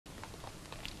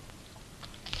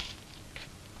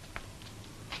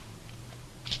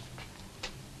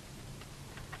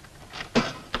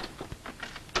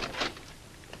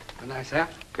night, sir.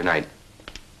 Good night.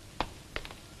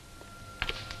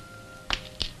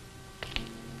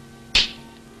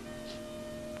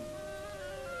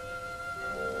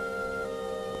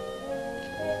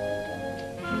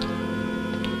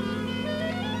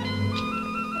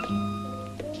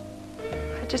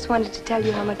 I just wanted to tell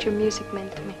you how much your music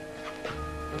meant to me.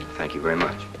 Thank you very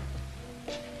much.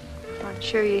 I'm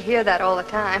sure you hear that all the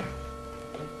time.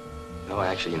 No,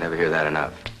 actually, you never hear that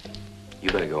enough.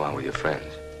 You better go on with your friends.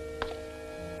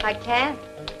 I can't.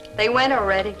 They went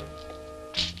already.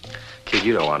 Kid,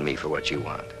 you don't want me for what you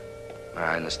want.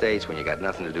 In the States, when you got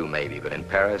nothing to do, maybe. But in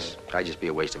Paris, I'd just be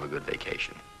a waste of a good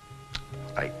vacation.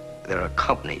 Like, there are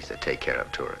companies that take care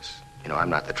of tourists. You know, I'm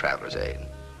not the traveler's aid.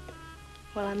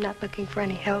 Well, I'm not looking for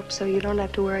any help, so you don't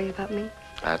have to worry about me.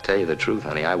 I'll tell you the truth,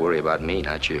 honey. I worry about me,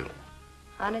 not you.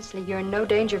 Honestly, you're in no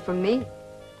danger from me.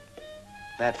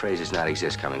 That phrase does not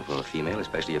exist coming from a female,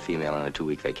 especially a female on a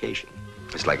 2-week vacation.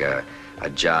 It's like a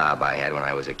job I had when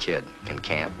I was a kid in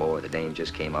camp. Boy, the dames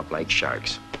just came up like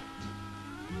sharks.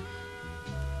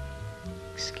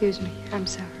 Excuse me, I'm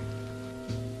sorry.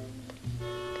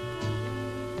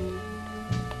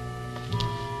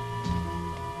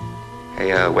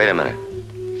 Hey, wait a minute.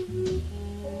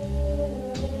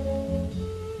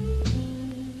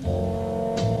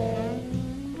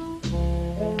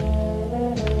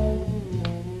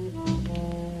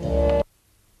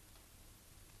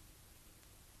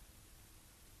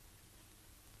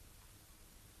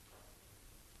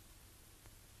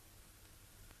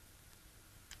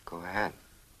 Go ahead.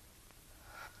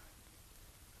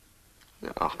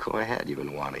 No, go ahead. You've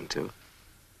been wanting to.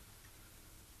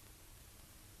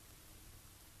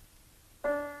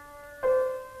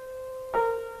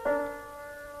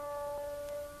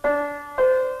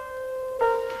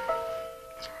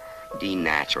 D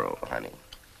natural, honey.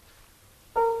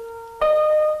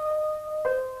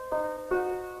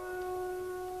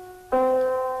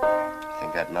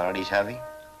 Think that melody's heavy?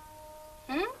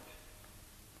 Hmm?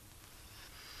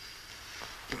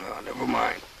 Oh, never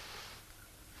mind.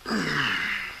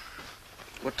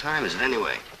 What time is it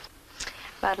anyway?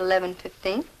 About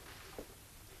 11:15.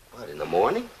 What, in the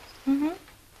morning? Mm-hmm.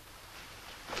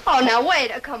 Oh, now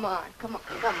wait. Come on. Come on.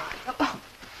 Come on. Come on.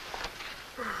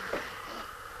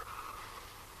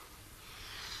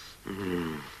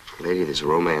 Lady, this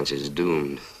romance is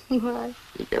doomed. What?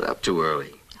 You get up too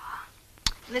early.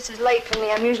 This is late for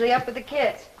me. I'm usually up with the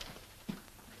kids.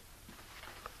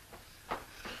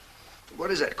 What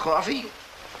is that, coffee?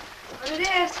 What it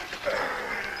is?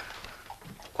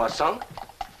 Croissant?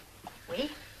 Oui.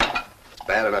 It's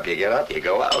bad enough you get up, you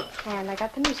go out. And I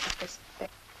got the newspapers.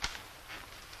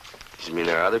 You mean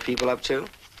there are other people up too?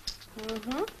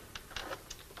 Mm-hmm.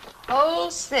 Whole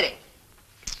city.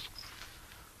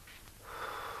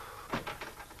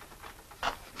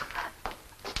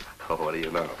 Oh, what do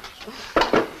you know?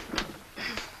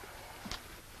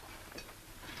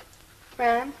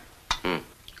 Ram?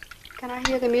 Can I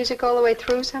hear the music all the way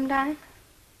through sometime?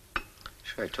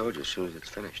 Sure, I told you as soon as it's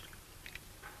finished.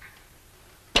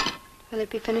 Will it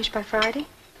be finished by Friday?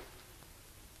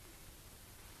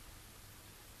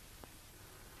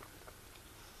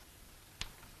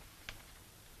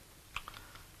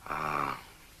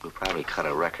 We'll probably cut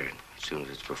a record. As soon as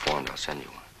it's performed, I'll send you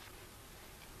one.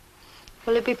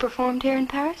 Will it be performed here in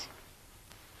Paris?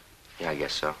 Yeah, I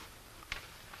guess so.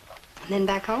 And then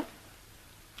back home?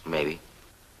 Maybe.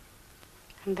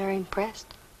 I'm very impressed.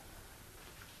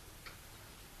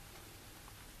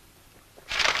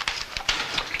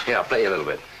 Here, I'll play you a little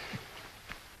bit.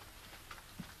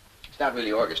 It's not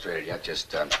really orchestrated yet,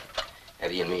 just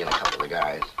Eddie and me and a couple of the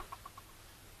guys.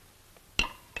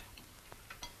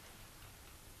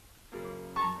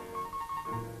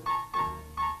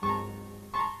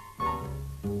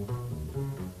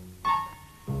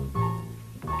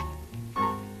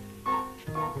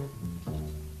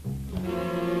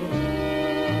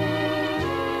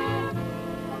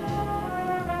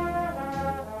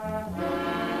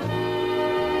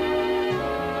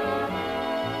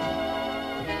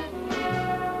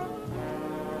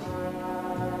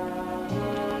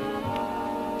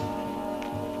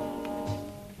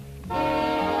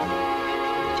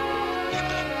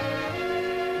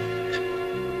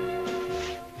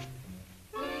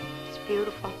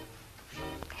 Beautiful.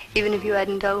 Even if you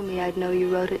hadn't told me, I'd know you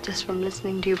wrote it just from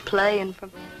listening to you play and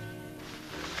from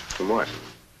From what?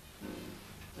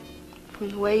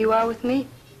 the way you are with me.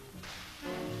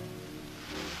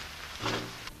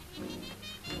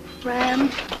 Ram.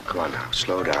 Come on now,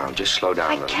 slow down. Just slow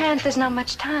down a I little. can't. There's not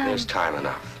much time. There's time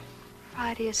enough.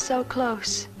 Friday is so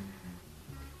close.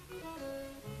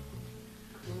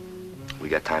 We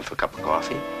got time for a cup of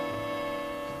coffee?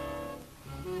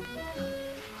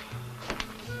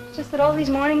 Just that all these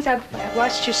mornings I've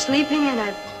watched you sleeping and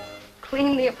I've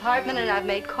cleaned the apartment and I've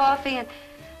made coffee and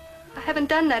I haven't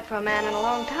done that for a man in a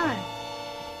long time.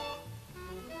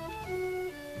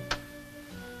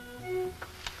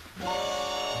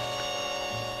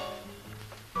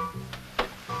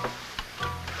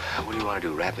 What do you want to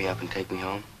do, wrap me up and take me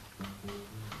home?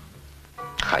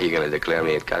 How are you going to declare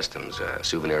me at customs? A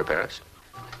souvenir of Paris?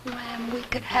 Ram, we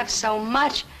could have so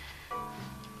much.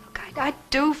 Look, I'd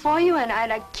do for you and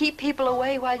I'd keep people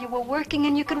away while you were working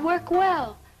and you could work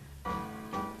well.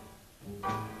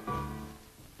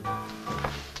 I'm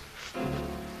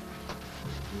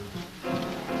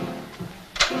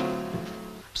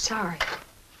sorry.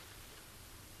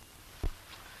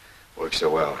 Works so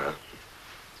well, huh?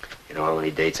 You know how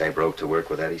many dates I broke to work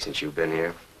with Eddie since you've been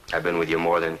here? I've been with you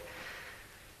more than...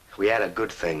 We had a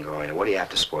good thing going, and what do you have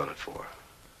to spoil it for?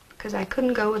 Because I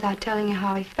couldn't go without telling you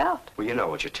how I felt. Well, you know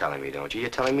what you're telling me, don't you? You're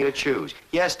telling me to choose.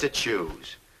 Yes, to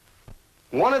choose.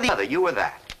 One or the other, you or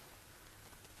that.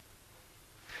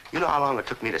 You know how long it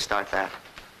took me to start that?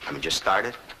 I mean, just start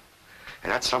it?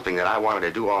 And that's something that I wanted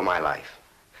to do all my life.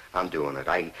 I'm doing it.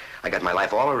 I got my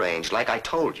life all arranged like I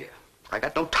told you. I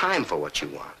got no time for what you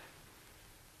want.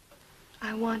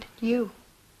 I wanted you.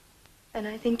 And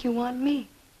I think you want me.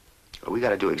 Well, we got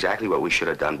to do exactly what we should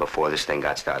have done before this thing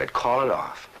got started. Call it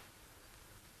off.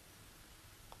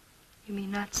 You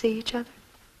mean not see each other?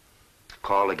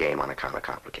 Call the game on account of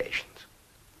complications.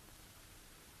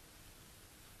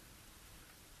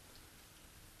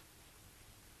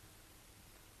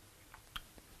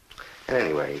 And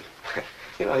anyway,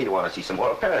 you know you want to see some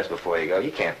more of Paris before you go.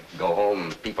 You can't go home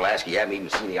and people ask you haven't even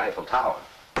seen the Eiffel Tower.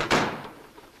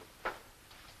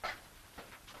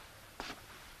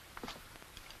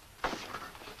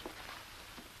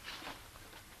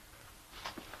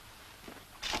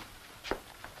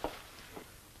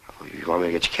 You want me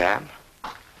to get your cab?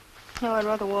 No, I'd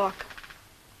rather walk.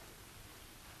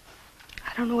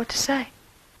 I don't know what to say.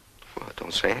 Well,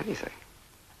 don't say anything.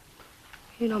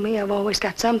 You know me, I've always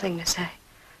got something to say.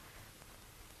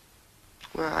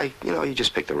 Well, you know, you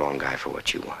just picked the wrong guy for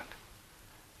what you want.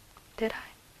 Did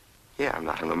I? Yeah, I'm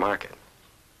not in the market.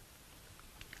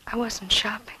 I wasn't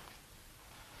shopping.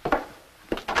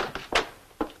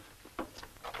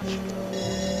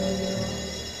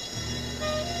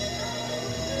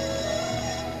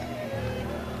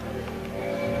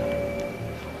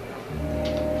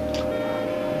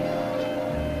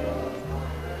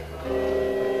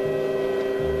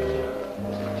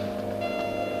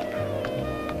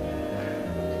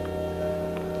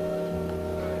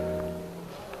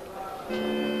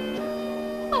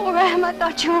 Oh, Ram, I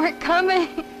thought you weren't coming.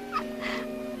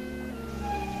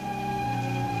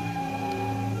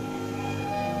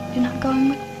 You're not going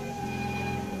with me?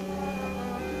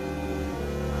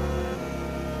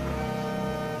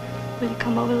 Will you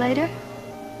come over later?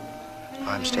 Oh,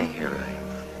 I'm staying here, Lily.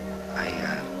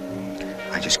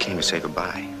 I just came to say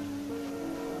goodbye.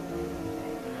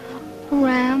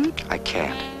 Ram? I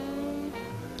can't.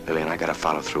 Lillian, I gotta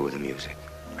follow through with the music.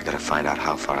 I gotta find out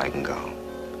how far I can go.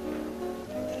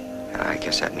 And I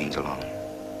guess that means alone.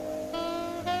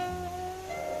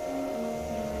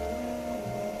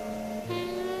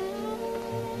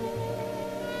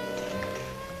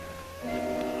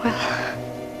 Well,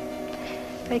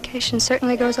 vacation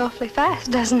certainly goes awfully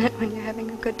fast, doesn't it, when you're having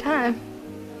a good time?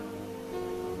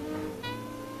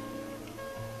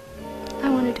 I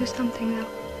want to do something, though.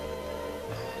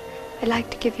 I'd like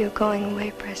to give you a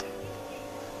going-away present.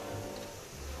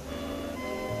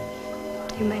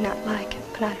 You may not like it,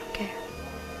 but I don't care.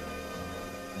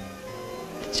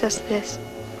 It's just this.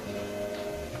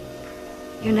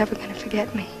 You're never going to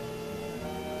forget me.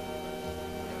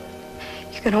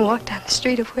 You're going to walk down the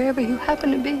street of wherever you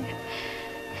happen to be.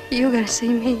 You're going to see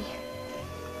me,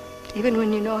 even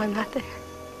when you know I'm not there.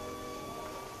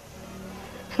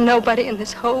 Nobody in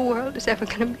this whole world is ever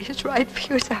going to be as right for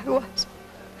you as I was.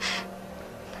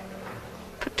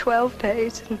 For 12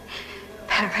 days in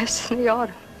Paris in the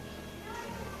autumn.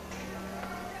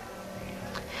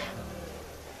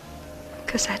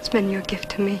 Because that's been your gift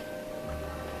to me.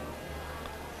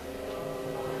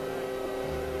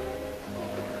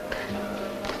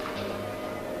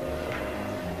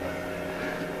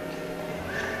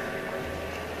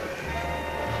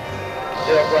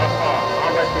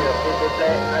 En voiture, s'il vous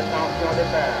plaît, attention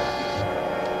départ.